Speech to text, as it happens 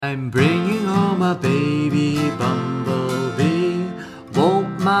I'm bringing home a baby bumblebee.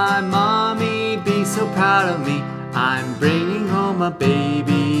 Won't my mommy be so proud of me? I'm bringing home a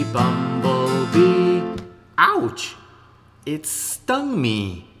baby bumblebee. Ouch! It stung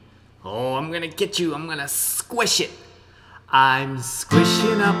me. Oh, I'm gonna get you. I'm gonna squish it. I'm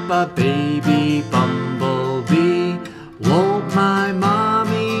squishing up a baby bumblebee. Won't my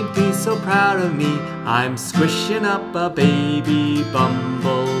mommy be so proud of me? I'm squishing up a baby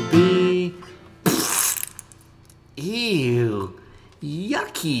bumblebee. Ew,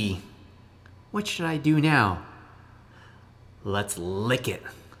 yucky. What should I do now? Let's lick it.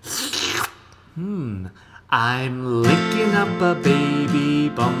 I'm licking up a baby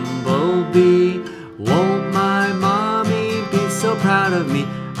bumblebee. Won't my mommy be so proud of me?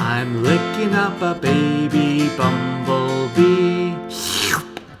 I'm licking up a baby bumblebee.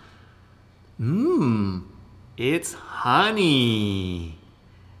 It's honey.